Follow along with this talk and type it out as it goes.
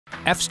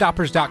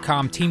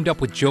Fstoppers.com teamed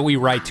up with Joey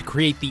Wright to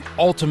create the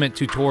ultimate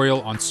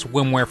tutorial on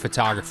swimwear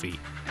photography.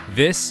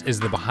 This is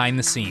the behind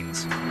the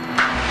scenes.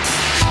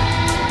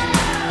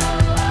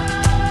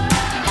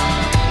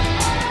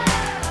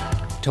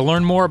 To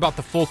learn more about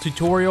the full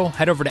tutorial,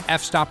 head over to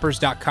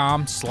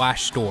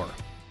fstoppers.com/store.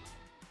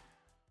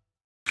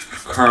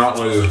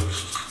 Currently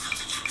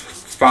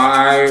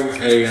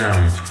 5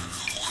 a.m.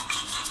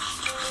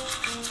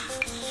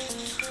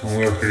 and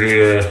we have to do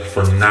this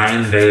for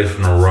 9 days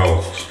in a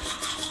row.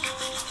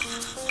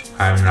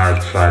 I'm not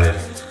excited.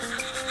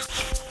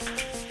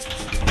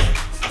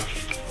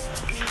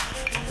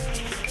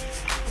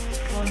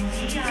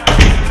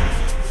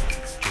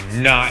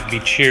 Do not be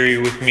cheery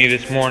with me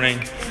this morning.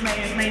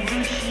 My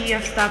douchey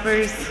of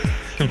Fstoppers.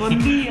 Bon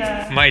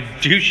dia. My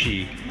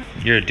douchey.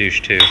 You're a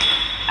douche too.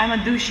 I'm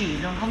a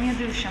douchey. Don't call me a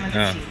douche. I'm a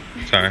douchey.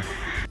 Oh, sorry.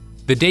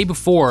 The day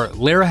before,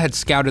 Lara had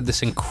scouted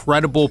this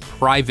incredible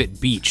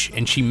private beach,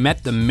 and she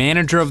met the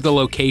manager of the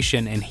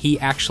location, and he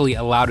actually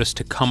allowed us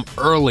to come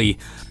early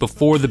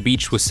before the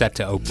beach was set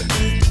to open.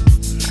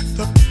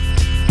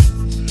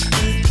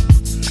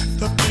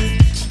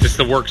 This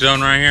the work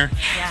zone right here?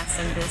 Yes,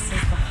 and this is the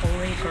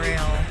holy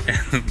grail.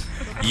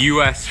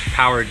 US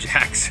power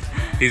jacks.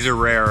 These are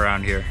rare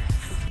around here.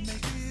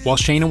 While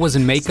Shayna was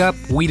in makeup,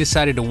 we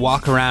decided to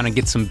walk around and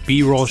get some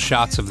B-roll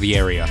shots of the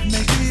area.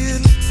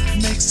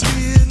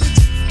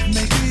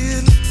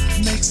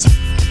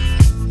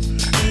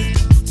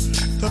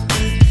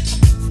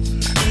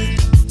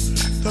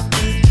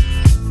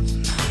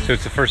 So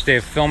it's the first day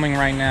of filming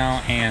right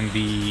now, and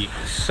the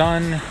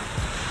sun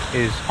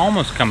is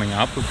almost coming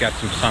up. We've got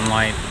some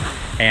sunlight,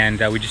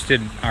 and we just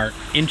did our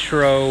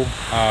intro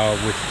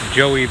with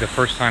Joey, the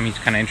first time he's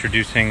kind of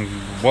introducing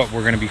what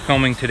we're going to be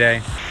filming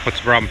today. What's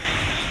the problem?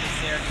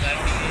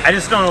 I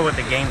just don't know what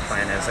the game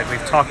plan is. Like,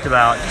 we've talked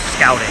about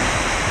scouting,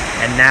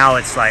 and now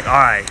it's like, all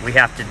right, we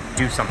have to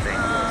do something.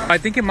 I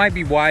think it might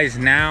be wise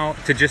now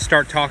to just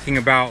start talking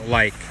about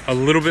like a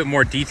little bit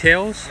more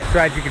details. So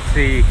as you can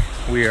see,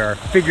 we are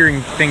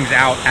figuring things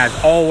out as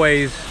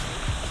always,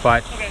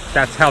 but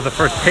that's how the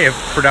first day of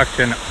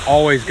production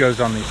always goes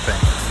on these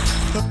things.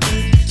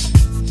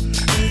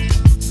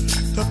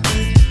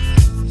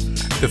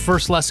 The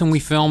first lesson we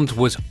filmed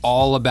was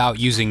all about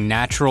using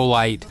natural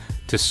light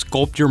to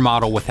sculpt your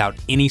model without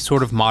any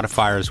sort of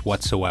modifiers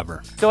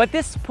whatsoever. So at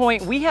this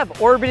point, we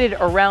have orbited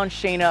around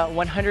Shayna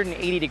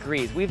 180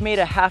 degrees. We've made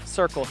a half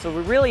circle, so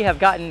we really have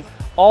gotten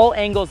all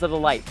angles of the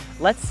light.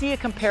 Let's see a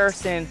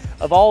comparison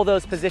of all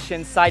those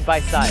positions side by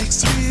side.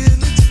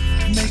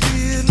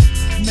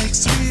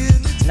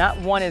 Not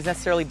one is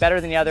necessarily better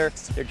than the other,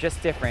 they're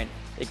just different.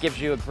 It gives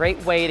you a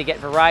great way to get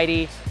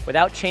variety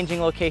without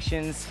changing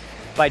locations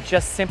by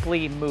just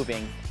simply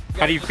moving.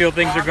 How do you feel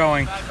things are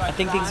going? I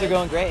think things are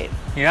going great.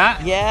 Yeah?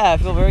 Yeah, I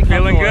feel very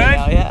comfortable Feeling good? right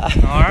now, yeah.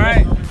 All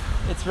right.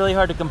 It's really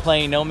hard to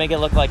complain. Don't make it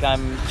look like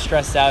I'm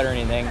stressed out or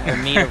anything, or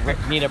need a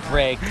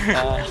break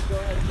from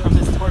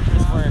this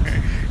torturous work.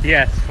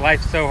 Yes,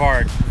 life's so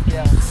hard.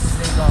 Yeah,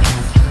 stays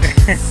awesome.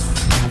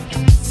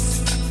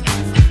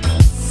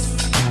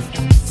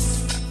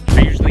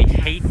 I usually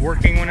hate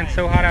working when it's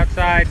so hot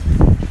outside.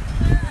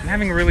 I'm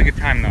having a really good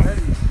time though.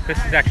 This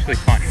is actually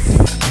fun.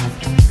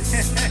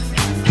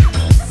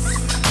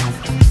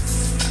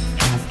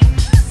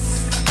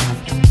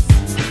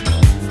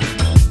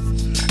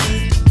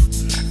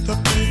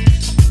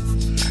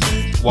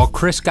 While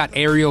Chris got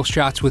aerial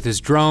shots with his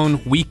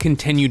drone, we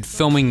continued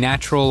filming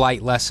natural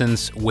light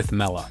lessons with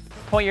Mela.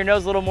 Point your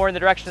nose a little more in the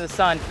direction of the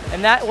sun,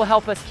 and that will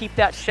help us keep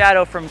that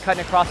shadow from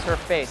cutting across her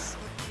face.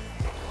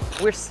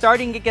 We're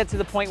starting to get to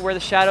the point where the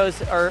shadows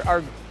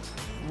are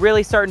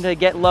really starting to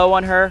get low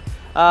on her,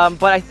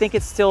 but I think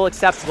it's still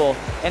acceptable.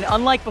 And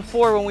unlike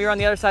before when we were on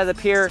the other side of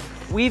the pier,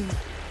 we've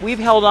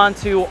held on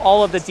to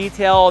all of the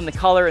detail and the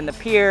color in the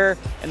pier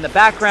and the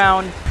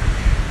background.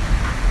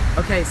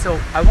 Okay, so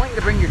I want you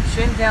to bring your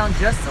chin down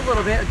just a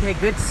little bit. Okay,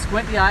 good,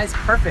 squint the eyes,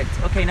 perfect.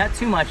 Okay, not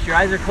too much, your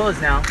eyes are closed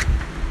now.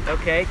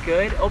 Okay,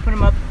 good, open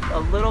them up a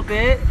little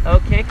bit.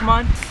 Okay, come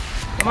on,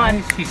 come on.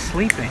 Why is she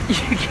sleeping?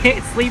 You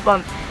can't sleep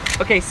on,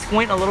 okay,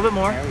 squint a little bit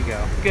more. There we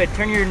go. Good,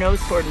 turn your nose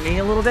toward me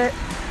a little bit.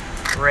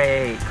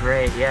 Great,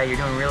 great, yeah, you're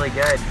doing really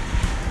good.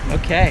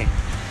 Okay,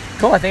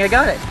 cool, I think I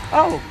got it.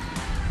 Oh,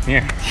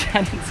 Yeah.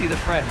 I didn't see the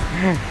front.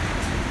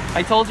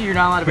 I told you you're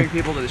not allowed to bring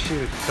people to the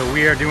shoot. So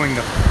we are doing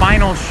the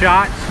final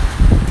shot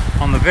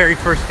on the very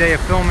first day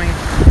of filming,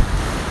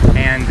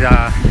 and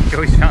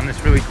Joey's found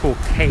this really cool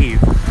cave.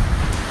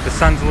 The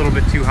sun's a little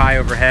bit too high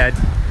overhead,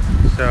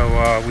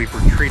 so we've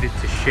retreated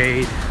to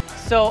shade.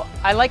 So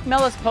I like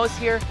Mela's pose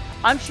here.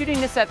 I'm shooting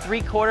this at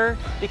 3/4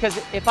 because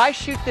if I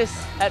shoot this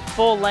at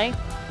full length,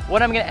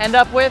 what I'm gonna end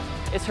up with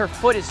is her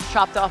foot is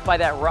chopped off by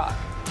that rock.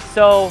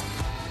 So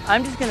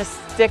I'm just gonna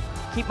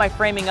keep my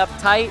framing up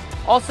tight.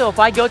 Also, if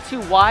I go too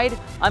wide,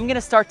 I'm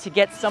gonna start to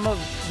get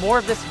more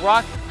of this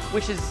rock,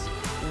 which is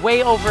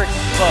way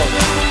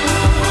overexposed.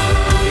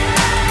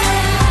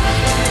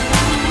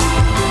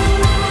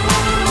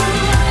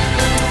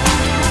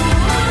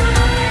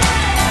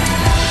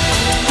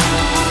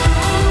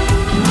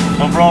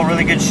 overall,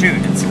 really good shoot.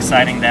 It's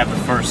exciting to have the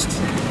first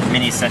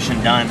mini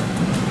session done,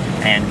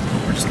 and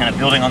we're just kind of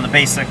building on the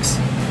basics,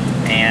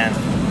 and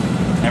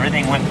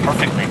everything went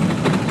perfectly.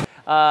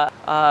 I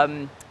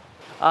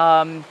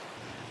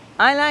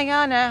like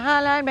on the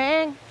hotline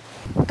bling.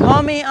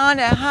 Call me on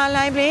the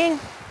hotline bling.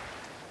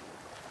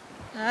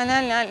 La la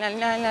la la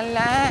la la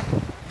la.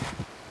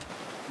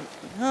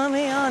 Call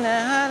me on the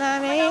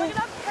hotline bling. Look at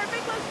that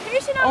perfect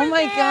location over Oh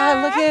my there.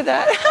 God, look at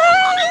that.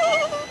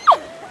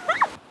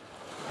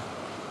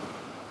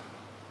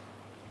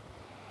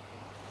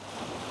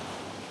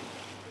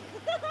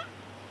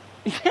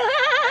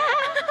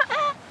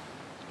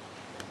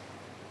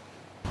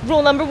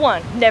 Rule number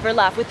 1, never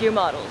laugh with your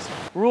models.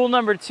 Rule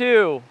number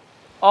 2,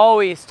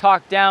 always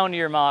talk down to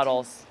your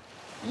models.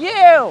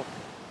 You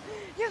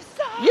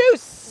suck. You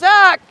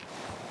suck!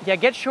 Yeah,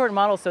 get short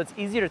models so it's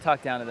easier to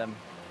talk down to them.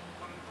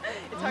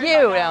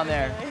 You down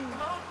there.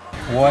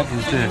 What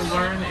is this?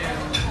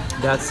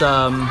 That's,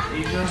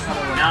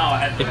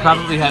 it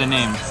probably had a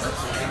name.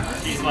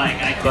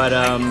 But,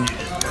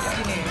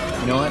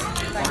 you know what?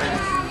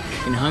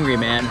 I'm hungry,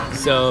 man.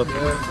 So,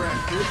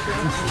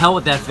 hell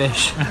with that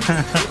fish.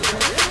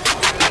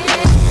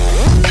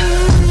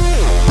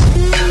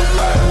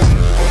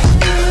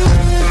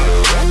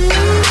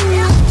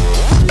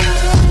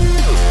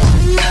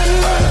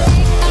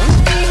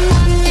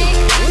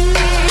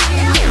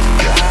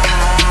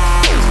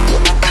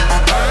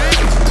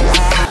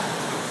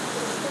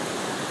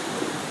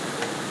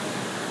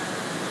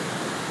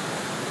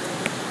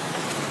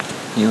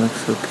 You look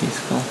so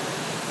peaceful.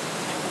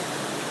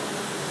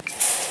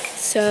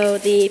 So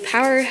the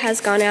power has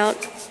gone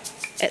out,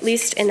 at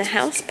least in the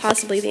house,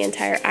 possibly the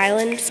entire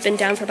island. It's been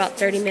down for about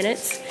 30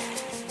 minutes,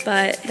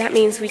 but that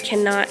means we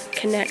cannot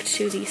connect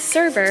to the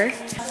server.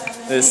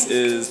 This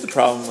is the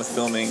problem with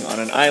filming on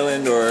an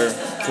island or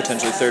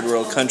potentially third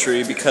world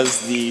country,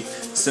 because the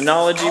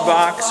Synology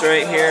box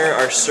right here,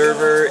 our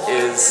server,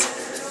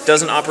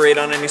 doesn't operate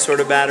on any sort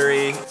of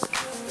battery.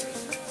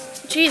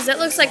 Geez, that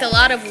looks like a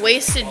lot of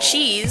wasted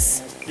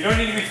cheese. You don't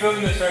need to be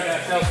filming this right now,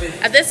 Chelsea.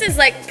 This is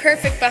like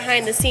perfect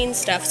behind the scenes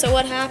stuff, so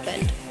what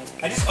happened?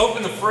 I just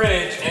opened the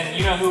fridge, and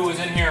you know who was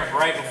in here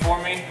right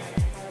before me?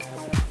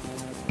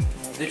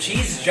 The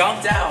cheese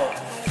jumped out.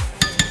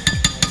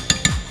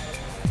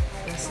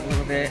 Just a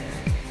little bit.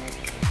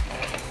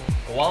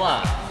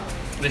 Voila!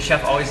 The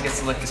chef always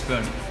gets to lick the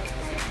spoon.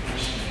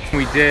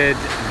 We did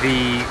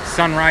the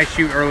sunrise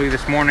shoot early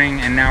this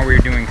morning, and now we're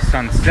doing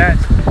sunset.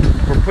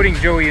 We're putting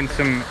Joey in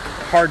some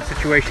hard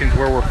situations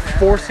where we're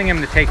forcing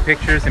him to take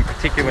pictures in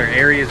particular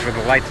areas where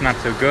the light's not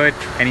so good,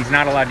 and he's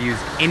not allowed to use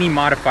any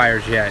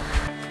modifiers yet.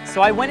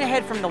 So I went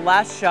ahead from the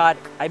last shot.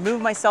 I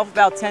moved myself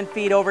about 10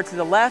 feet over to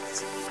the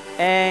left,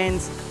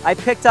 and I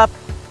picked up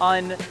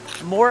on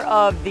more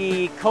of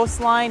the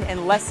coastline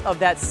and less of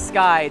that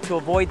sky to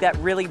avoid that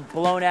really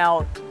blown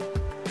out,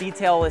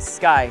 detailless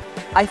sky.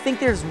 I think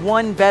there's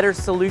one better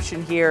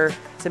solution here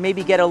to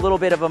maybe get a little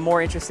bit of a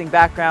more interesting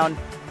background.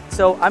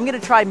 So I'm gonna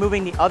try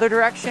moving the other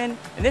direction,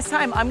 and this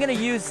time I'm gonna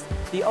use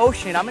the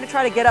ocean. I'm gonna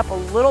try to get up a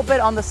little bit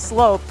on the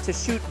slope to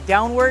shoot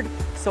downward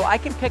so I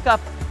can pick up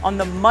on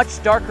the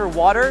much darker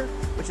water,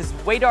 which is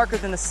way darker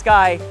than the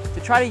sky,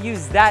 to try to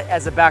use that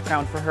as a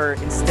background for her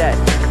instead.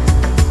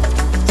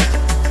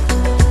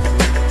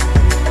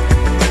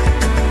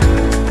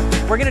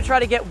 We're gonna try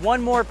to get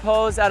one more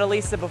pose out of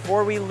Lisa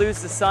before we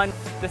lose the sun.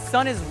 The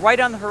sun is right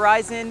on the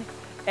horizon,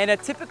 and a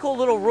typical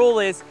little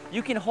rule is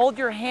you can hold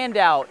your hand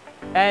out,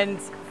 and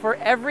for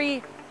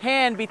every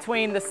hand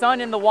between the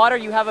sun and the water,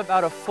 you have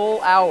about a full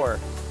hour.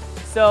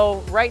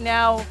 So right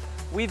now,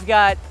 we've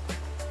got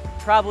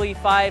probably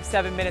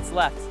 5-7 minutes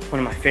left. One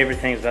of my favorite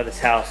things about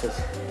this house is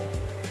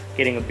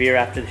getting a beer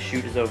after the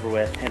shoot is over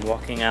with and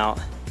walking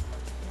out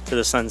to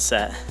the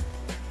sunset.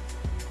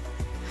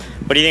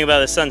 What do you think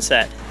about the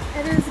sunset?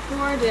 It is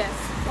gorgeous.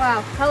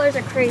 Wow, colors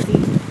are crazy.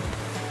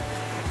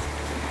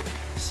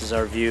 This is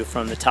our view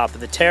from the top of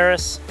the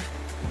terrace.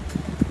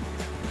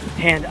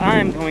 And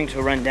I'm going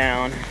to run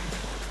down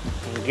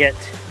and get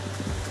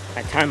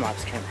my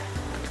time-lapse camera.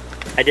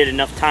 I did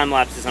enough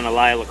time-lapses on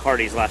Elia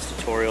Licardi's last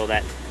tutorial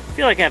that I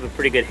feel like I have a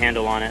pretty good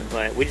handle on it,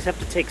 but we just have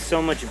to take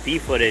so much B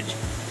footage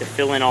to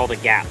fill in all the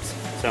gaps.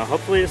 So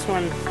hopefully this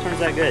one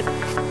turns out good.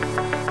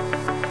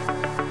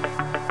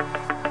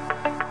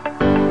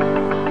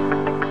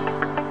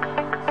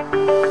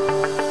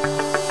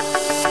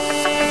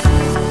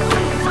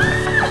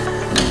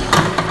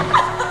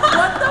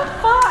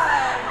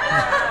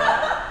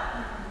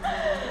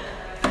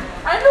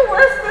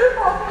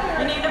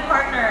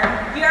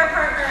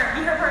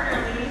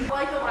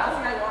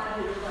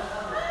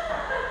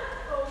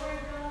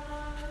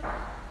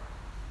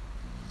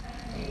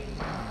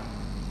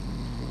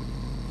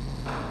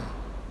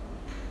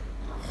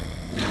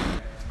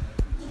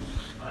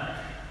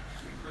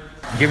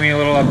 Give me a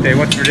little update.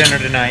 What's for dinner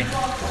tonight?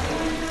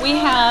 We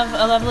have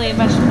a lovely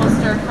vegetable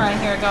stir fry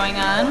here going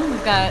on.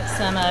 We've got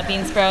some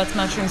bean sprouts,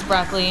 mushrooms,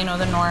 broccoli, you know,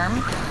 the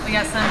norm. We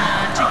got some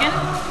chicken.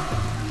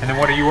 And then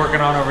what are you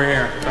working on over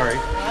here? Sorry.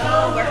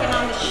 Oh, working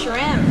on the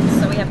shrimp.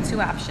 So we have two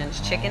options,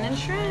 chicken and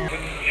shrimp.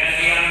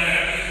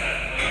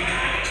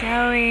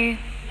 Joey.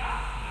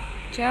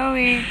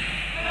 Joey.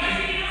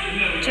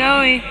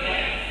 Joey.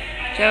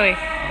 Joey.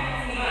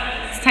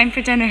 It's time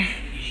for dinner.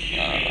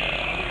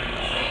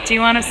 Do you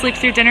want to sleep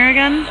through dinner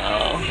again?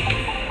 No.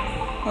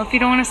 Well, if you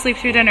don't want to sleep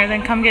through dinner,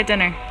 then come get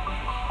dinner.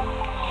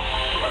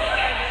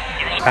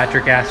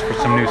 Patrick asked for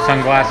some new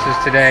sunglasses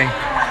today,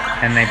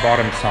 and they bought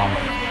him some.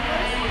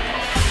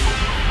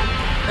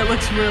 It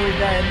looks really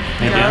good.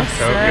 They do?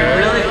 So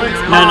good. Really?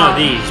 No,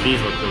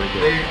 these look really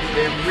good.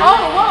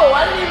 Oh, whoa,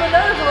 I didn't even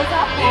notice what was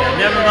happening.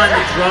 Yeah, never mind the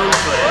drone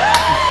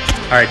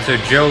footage. All right, so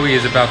Joey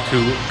is about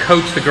to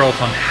coach the girls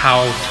on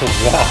how to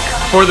walk.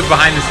 For the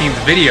behind the scenes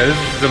video, this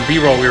is some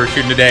B-roll we were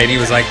shooting today, and he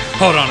was like,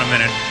 hold on a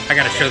minute, I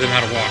gotta show them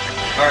how to walk.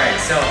 All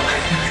right, so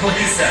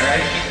Lisa,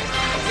 right?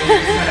 So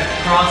you're kind of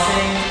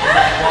crossing,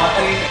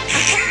 walking.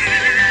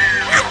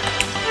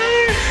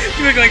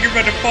 You look like you're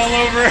about to fall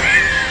over.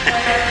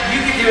 You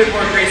can do it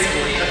more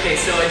gracefully. Okay,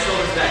 so like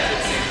shoulders back at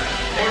the same time.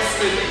 More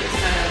smoothly, just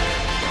kind of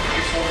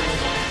your shoulders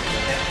going.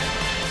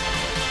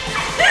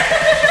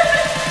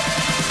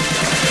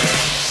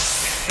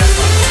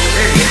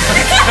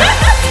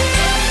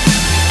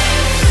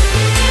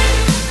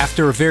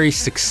 After a very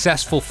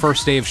successful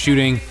first day of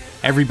shooting,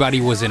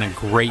 everybody was in a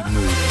great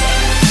mood.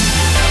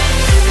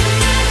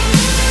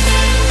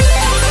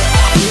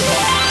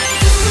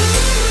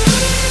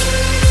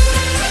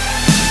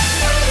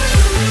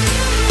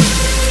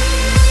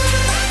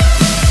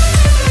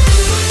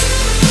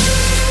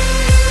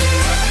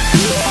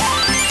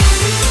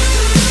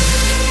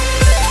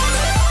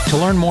 To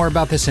learn more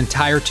about this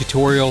entire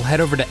tutorial, head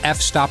over to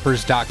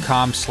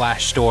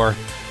fstoppers.com/store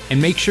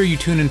and make sure you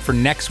tune in for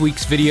next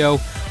week's video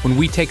when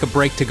we take a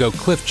break to go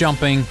cliff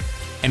jumping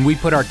and we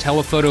put our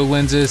telephoto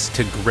lenses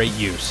to great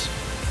use.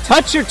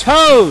 Touch your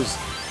toes.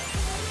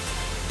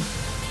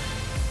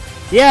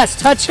 Yes,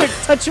 touch your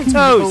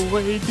toes. No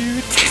way,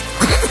 dude.